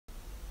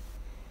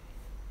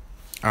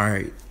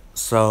Alright,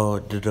 so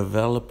the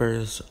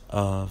developers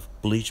of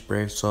Bleach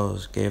Brave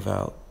Souls gave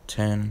out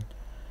 10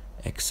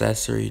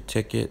 accessory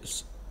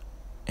tickets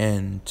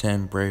and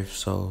 10 Brave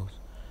Souls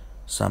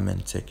summon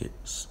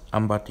tickets.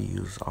 I'm about to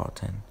use all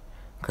 10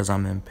 because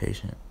I'm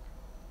impatient.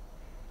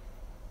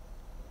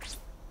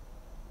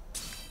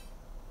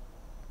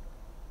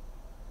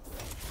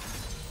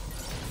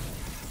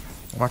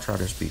 Watch how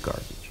this be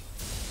garbage.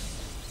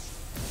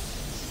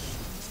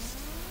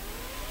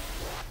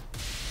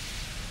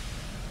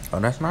 Oh,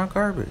 that's not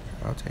garbage.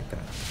 I'll take that.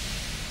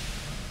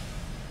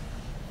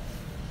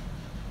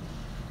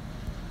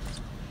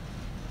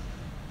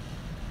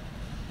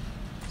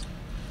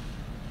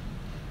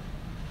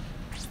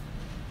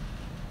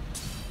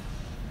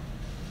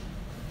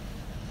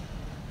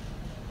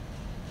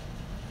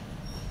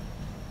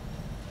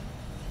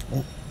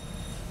 Oh.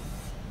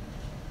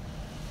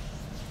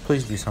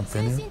 Please be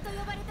something new.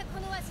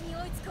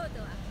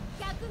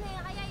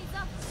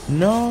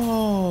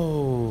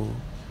 No!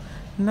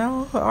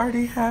 No, I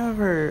already have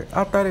her.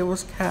 I thought it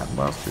was Cat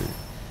Mustard.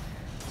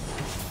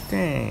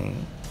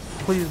 Dang.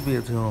 Please be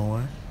a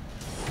 2-on-1.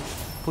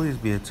 Please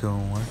be a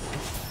 2-on-1.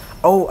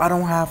 Oh, I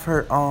don't have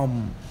her,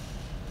 I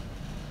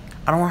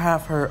don't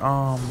have her,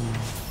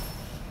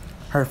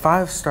 her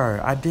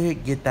 5-star. I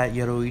did get that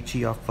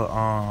Yoruichi off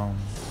a,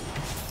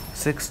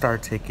 6-star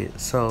ticket.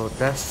 So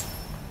that's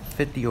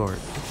 50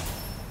 orbs.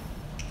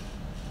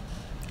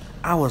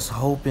 I was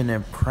hoping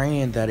and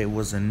praying that it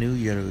was a new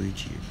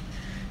Yoruichi.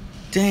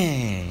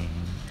 Dang.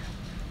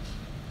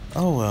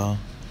 Oh well.